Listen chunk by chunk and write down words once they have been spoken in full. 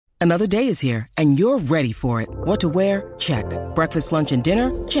Another day is here, and you're ready for it. What to wear? Check. Breakfast, lunch, and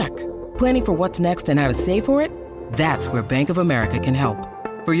dinner? Check. Planning for what's next and how to save for it? That's where Bank of America can help.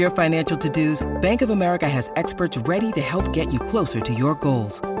 For your financial to-dos, Bank of America has experts ready to help get you closer to your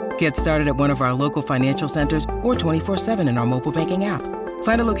goals. Get started at one of our local financial centers or 24/7 in our mobile banking app.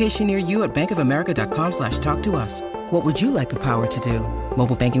 Find a location near you at bankofamerica.com/talktous. What would you like the power to do?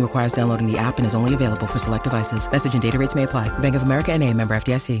 Mobile banking requires downloading the app and is only available for select devices. Message and data rates may apply. Bank of America NA, member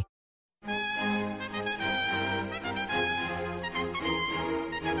FDIC.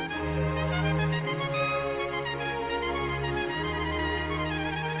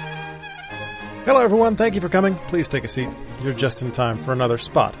 Hello everyone, thank you for coming. Please take a seat. You're just in time for another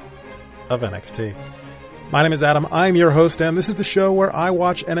spot of NXT. My name is Adam, I'm your host, and this is the show where I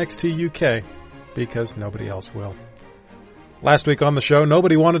watch NXT UK, because nobody else will. Last week on the show,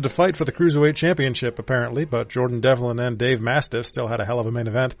 nobody wanted to fight for the Cruiserweight Championship, apparently, but Jordan Devlin and Dave Mastiff still had a hell of a main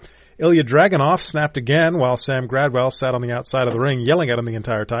event. Ilya Dragunov snapped again, while Sam Gradwell sat on the outside of the ring yelling at him the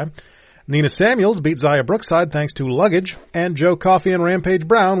entire time. Nina Samuels beat Xia Brookside thanks to luggage, and Joe Coffey and Rampage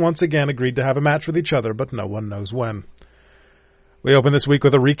Brown once again agreed to have a match with each other, but no one knows when. We open this week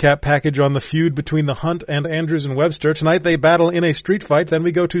with a recap package on the feud between the Hunt and Andrews and Webster. Tonight they battle in a street fight, then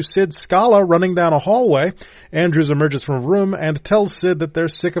we go to Sid Scala running down a hallway. Andrews emerges from a room and tells Sid that they're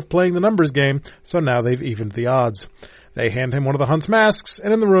sick of playing the numbers game, so now they've evened the odds. They hand him one of the Hunt's masks,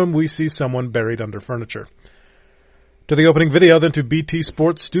 and in the room we see someone buried under furniture. To the opening video, then to BT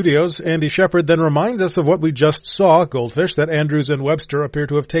Sports Studios, Andy Shepherd then reminds us of what we just saw, Goldfish, that Andrews and Webster appear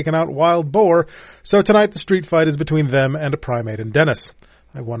to have taken out Wild Boar, so tonight the street fight is between them and Primate and Dennis.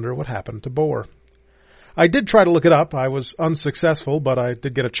 I wonder what happened to Boar. I did try to look it up. I was unsuccessful, but I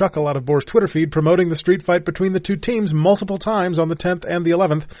did get a chuckle out of Boar's Twitter feed promoting the street fight between the two teams multiple times on the 10th and the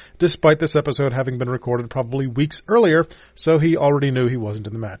 11th, despite this episode having been recorded probably weeks earlier, so he already knew he wasn't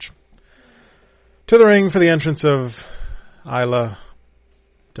in the match. To the ring for the entrance of Isla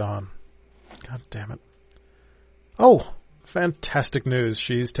Dawn. God damn it. Oh, fantastic news.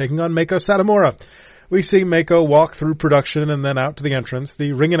 She's taking on Meiko Satomura. We see Meiko walk through production and then out to the entrance.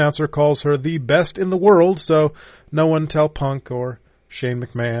 The ring announcer calls her the best in the world, so no one tell Punk or Shane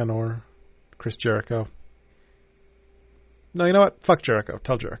McMahon or Chris Jericho. No, you know what? Fuck Jericho.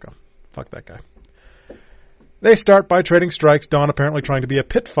 Tell Jericho. Fuck that guy. They start by trading strikes, Dawn apparently trying to be a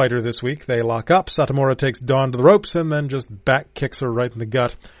pit fighter this week. They lock up, Satomura takes Dawn to the ropes and then just back kicks her right in the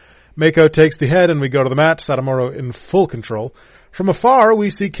gut. Meiko takes the head and we go to the mat, Satomura in full control. From afar,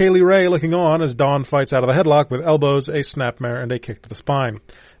 we see Kaylee Ray looking on as Dawn fights out of the headlock with elbows, a snapmare, and a kick to the spine.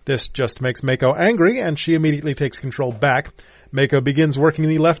 This just makes Meiko angry and she immediately takes control back. Meiko begins working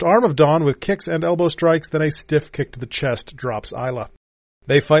the left arm of Dawn with kicks and elbow strikes, then a stiff kick to the chest drops Isla.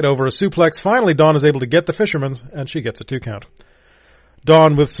 They fight over a suplex. Finally, Dawn is able to get the fisherman's, and she gets a 2 count.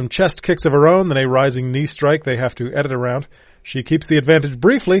 Dawn with some chest kicks of her own, then a rising knee strike they have to edit around. She keeps the advantage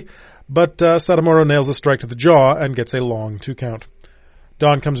briefly, but Satomura nails a strike to the jaw and gets a long 2 count.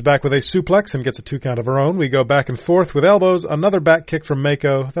 Dawn comes back with a suplex and gets a 2 count of her own. We go back and forth with elbows, another back kick from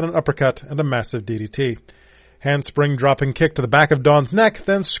Meiko, then an uppercut and a massive DDT. Handspring dropping kick to the back of Dawn's neck,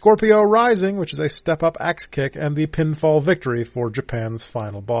 then Scorpio Rising, which is a step-up axe kick, and the pinfall victory for Japan's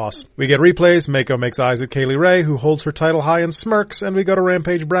final boss. We get replays, Meiko makes eyes at Kaylee Ray, who holds her title high and smirks, and we go to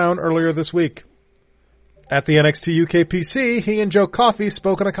Rampage Brown earlier this week. At the NXT UK PC, he and Joe Coffey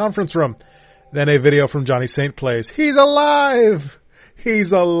spoke in a conference room. Then a video from Johnny Saint plays. He's alive!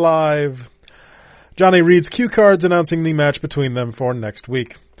 He's alive! Johnny reads cue cards announcing the match between them for next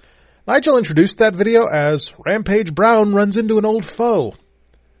week. Nigel introduced that video as Rampage Brown runs into an old foe.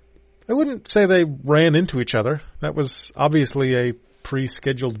 I wouldn't say they ran into each other. That was obviously a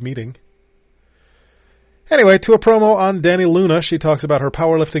pre-scheduled meeting. Anyway, to a promo on Dani Luna, she talks about her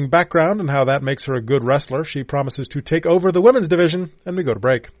powerlifting background and how that makes her a good wrestler. She promises to take over the women's division, and we go to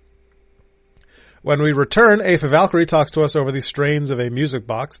break. When we return, Aoife Valkyrie talks to us over the strains of a music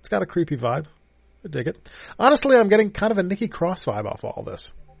box. It's got a creepy vibe. I dig it. Honestly, I'm getting kind of a Nikki Cross vibe off all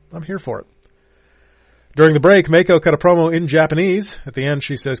this. I'm here for it. During the break, Meiko cut a promo in Japanese. At the end,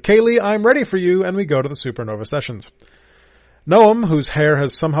 she says, Kaylee, I'm ready for you, and we go to the Supernova sessions. Noam, whose hair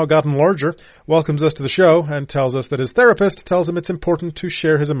has somehow gotten larger, welcomes us to the show and tells us that his therapist tells him it's important to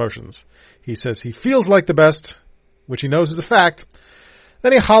share his emotions. He says he feels like the best, which he knows is a fact.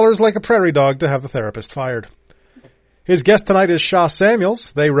 Then he hollers like a prairie dog to have the therapist fired. His guest tonight is Shaw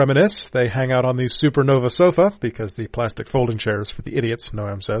Samuels. They reminisce. They hang out on the Supernova sofa, because the plastic folding chair is for the idiots,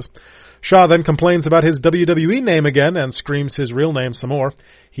 Noam says. Shaw then complains about his WWE name again and screams his real name some more.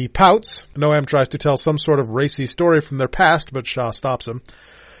 He pouts. Noam tries to tell some sort of racy story from their past, but Shaw stops him.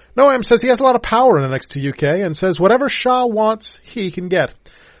 Noam says he has a lot of power in NXT UK and says whatever Shaw wants, he can get.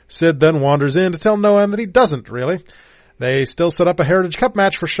 Sid then wanders in to tell Noam that he doesn't, really. They still set up a Heritage Cup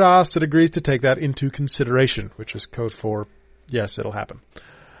match for Shaw. Sid agrees to take that into consideration, which is code for, yes, it'll happen.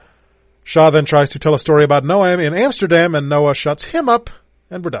 Shaw then tries to tell a story about Noam in Amsterdam, and Noah shuts him up,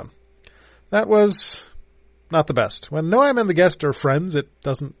 and we're done. That was not the best. When Noam and the guest are friends, it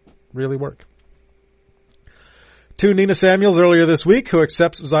doesn't really work. To Nina Samuels earlier this week, who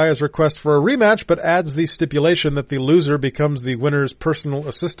accepts Zaya's request for a rematch, but adds the stipulation that the loser becomes the winner's personal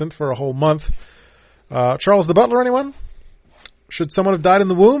assistant for a whole month. Charles the Butler, anyone? Should someone have died in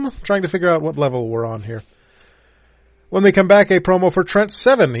the womb? Trying to figure out what level we're on here. When we come back, a promo for Trent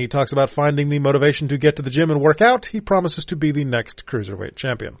Seven. He talks about finding the motivation to get to the gym and work out. He promises to be the next Cruiserweight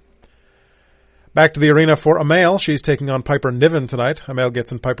champion. Back to the arena for Amael. She's taking on Piper Niven tonight. Amael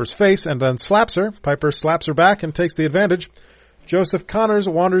gets in Piper's face and then slaps her. Piper slaps her back and takes the advantage. Joseph Connors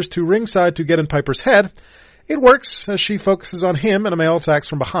wanders to ringside to get in Piper's head. It works as she focuses on him and Amael attacks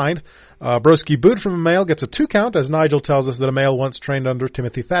from behind. Broski boot from Amael gets a 2 count as Nigel tells us that Amael once trained under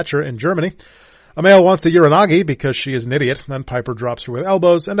Timothy Thatcher in Germany. Amael wants the Uranagi because she is an idiot, and Piper drops her with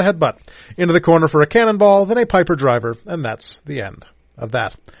elbows and a headbutt. Into the corner for a cannonball, then a Piper driver, and that's the end of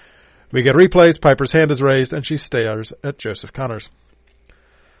that. We get replays, Piper's hand is raised, and she stares at Joseph Connors.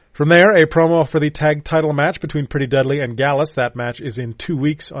 From there, a promo for the tag title match between Pretty Deadly and Gallus. That match is in 2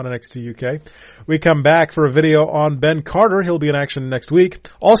 weeks on NXT UK. We come back for a video on Ben Carter. He'll be in action next week.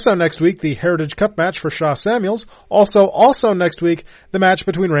 Also next week, the Heritage Cup match for Shaw Samuels. Also next week, the match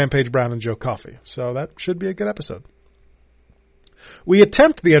between Rampage Brown and Joe Coffey. So that should be a good episode. We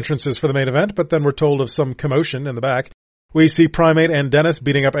attempt the entrances for the main event, but then we're told of some commotion in the back. We see Primate and Dennis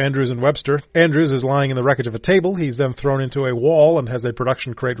beating up Andrews and Webster. Andrews is lying in the wreckage of a table. He's then thrown into a wall and has a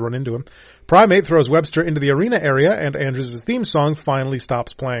production crate run into him. Primate throws Webster into the arena area, and Andrews' theme song finally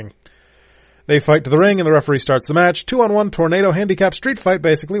stops playing. They fight to the ring, and the referee starts the match. 2-on-1 tornado handicap street fight,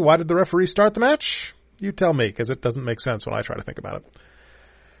 basically. Why did the referee start the match? You tell me, because it doesn't make sense when I try to think about it.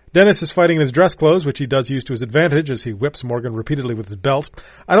 Dennis is fighting in his dress clothes, which he does use to his advantage as he whips Morgan repeatedly with his belt.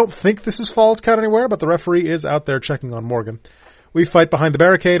 I don't think this is Falls Count anywhere, but the referee is out there checking on Morgan. We fight behind the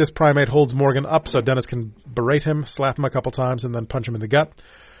barricade as Primate holds Morgan up so Dennis can berate him, slap him a couple times, and then punch him in the gut.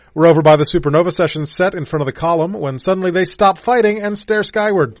 We're over by the Supernova Session set in front of the column when suddenly they stop fighting and stare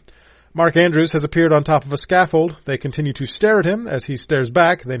skyward. Mark Andrews has appeared on top of a scaffold. They continue to stare at him as he stares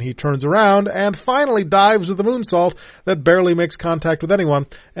back, then he turns around and finally dives with a moonsault that barely makes contact with anyone,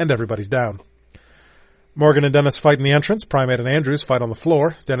 and everybody's down. Morgan and Dennis fight in the entrance. Primate and Andrews fight on the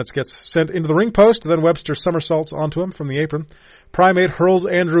floor. Dennis gets sent into the ring post, then Webster somersaults onto him from the apron. Primate hurls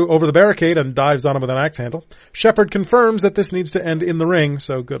Andrew over the barricade and dives on him with an axe handle. Shepard confirms that this needs to end in the ring,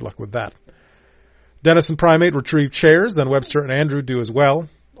 so good luck with that. Dennis and Primate retrieve chairs, then Webster and Andrew do as well.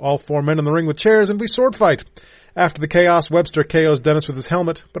 All 4 men in the ring with chairs, and we sword fight. After the chaos, Webster KOs Dennis with his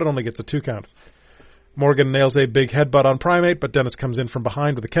helmet, but it only gets a 2 count. Morgan nails a big headbutt on Primate, but Dennis comes in from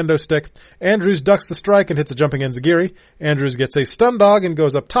behind with a kendo stick. Andrews ducks the strike and hits a jumping enziguri. Andrews gets a stun dog and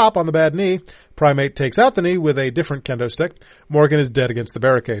goes up top on the bad knee. Primate takes out the knee with a different kendo stick. Morgan is dead against the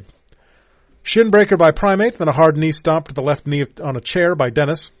barricade. Shin breaker by Primate, then a hard knee stomp to the left knee on a chair by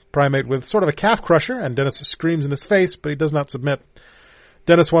Dennis. Primate with sort of a calf crusher, and Dennis screams in his face, but he does not submit.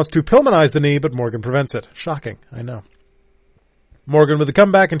 Dennis wants to Pillmanize the knee, but Morgan prevents it. Shocking, I know. Morgan with a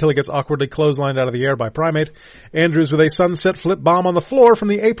comeback until he gets awkwardly clotheslined out of the air by Primate. Andrews with a sunset flip bomb on the floor from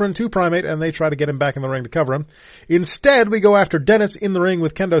the apron to Primate, and they try to get him back in the ring to cover him. Instead, we go after Dennis in the ring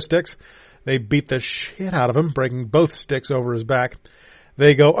with kendo sticks. They beat the shit out of him, breaking both sticks over his back.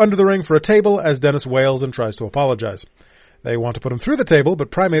 They go under the ring for a table as Dennis wails and tries to apologize. They want to put him through the table, but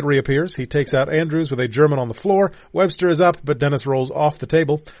Primate reappears. He takes out Andrews with a German on the floor. Webster is up, but Dennis rolls off the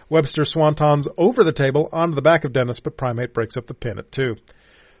table. Webster swantons over the table onto the back of Dennis, but Primate breaks up the pin at 2.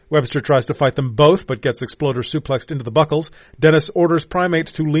 Webster tries to fight them both, but gets Exploder suplexed into the buckles. Dennis orders Primate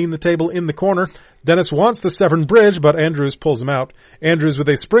to lean the table in the corner. Dennis wants the Severn Bridge, but Andrews pulls him out. Andrews with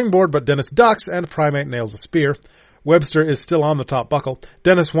a springboard, but Dennis ducks, and Primate nails a spear. Webster is still on the top buckle.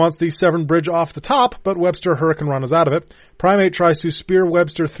 Dennis wants the Severn Bridge off the top, but Webster Hurricane runs out of it. Primate tries to spear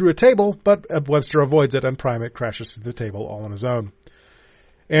Webster through a table, but Webster avoids it, and Primate crashes through the table all on his own.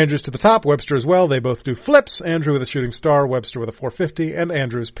 Andrews to the top, Webster as well. They both do flips. Andrew with a shooting star, Webster with a 450, and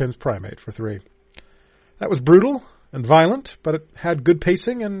Andrews pins Primate for 3. That was brutal and violent, but it had good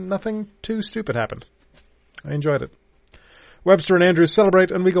pacing and nothing too stupid happened. I enjoyed it. Webster and Andrews celebrate,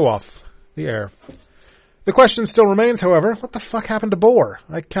 and we go off the air. The question still remains, however, what the fuck happened to Bohr?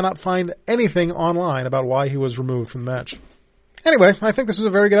 I cannot find anything online about why he was removed from the match. Anyway, I think this was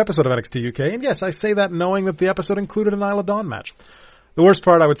a very good episode of NXT UK, and yes, I say that knowing that the episode included an Isle of Dawn match. The worst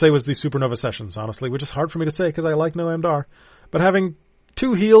part, I would say, was the Supernova Sessions, honestly, which is hard for me to say because I like Noam Dar. But having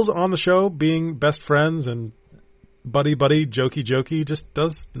Two heels on the show being best friends and buddy-buddy, jokey-jokey just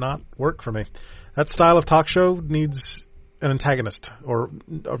does not work for me. That style of talk show needs an antagonist,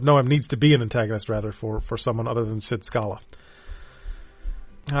 needs to be an antagonist, rather, for someone other than Sid Scala.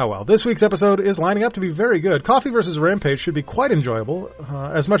 Oh well, this week's episode is lining up to be very good. Coffee vs. Rampage should be quite enjoyable.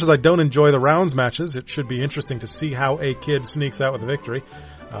 As much as I don't enjoy the rounds matches, it should be interesting to see how a kid sneaks out with a victory,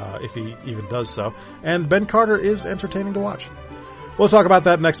 if he even does so. And Ben Carter is entertaining to watch. We'll talk about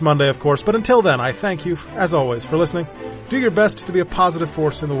that next Monday, of course, but until then, I thank you, as always, for listening. Do your best to be a positive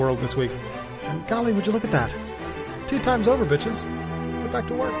force in the world this week. And golly, would you look at that? 2 times over, bitches. Get back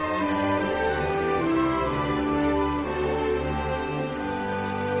to work.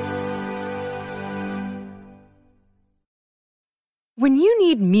 When you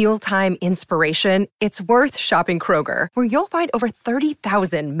need mealtime inspiration, it's worth shopping Kroger, where you'll find over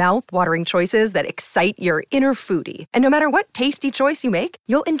 30,000 mouth-watering choices that excite your inner foodie. And no matter what tasty choice you make,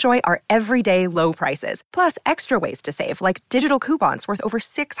 you'll enjoy our everyday low prices, plus extra ways to save, like digital coupons worth over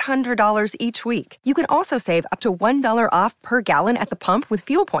 $600 each week. You can also save up to $1 off per gallon at the pump with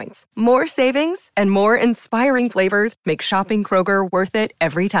fuel points. More savings and more inspiring flavors make shopping Kroger worth it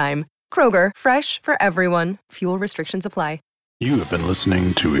every time. Kroger, fresh for everyone. Fuel restrictions apply. You have been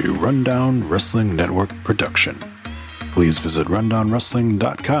listening to a Rundown Wrestling Network production. Please visit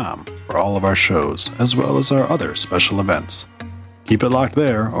rundownwrestling.com for all of our shows, as well as our other special events. Keep it locked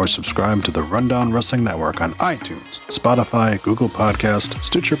there, or subscribe to the Rundown Wrestling Network on iTunes, Spotify, Google Podcast,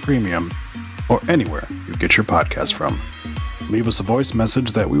 Stitcher Premium, or anywhere you get your podcast from. Leave us a voice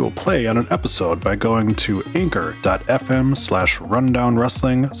message that we will play on an episode by going to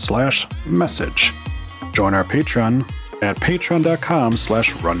anchor.fm/rundownwrestling/message. Join our Patreon at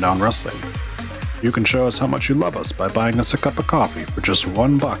patreon.com/rundownwrestling. You can show us how much you love us by buying us a cup of coffee for just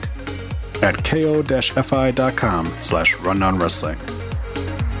 $1 at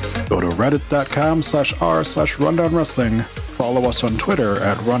ko-fi.com/rundownwrestling. Go to reddit.com/r/rundownwrestling. Follow us on Twitter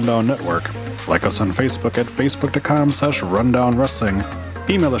at Rundown Network. Like us on Facebook at facebook.com/rundownwrestling.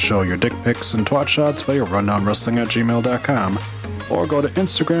 Email the show your dick pics and twat shots via rundownwrestling@gmail.com. Or go to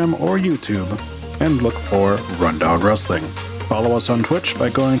Instagram or YouTube and look for Rundown Wrestling. Follow us on Twitch by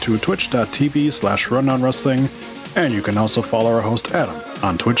going to twitch.tv/Rundown Wrestling, and you can also follow our host Adam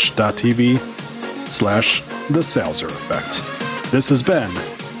on twitch.tv/The Salzer Effect. This has been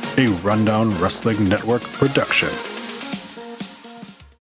a Rundown Wrestling Network production.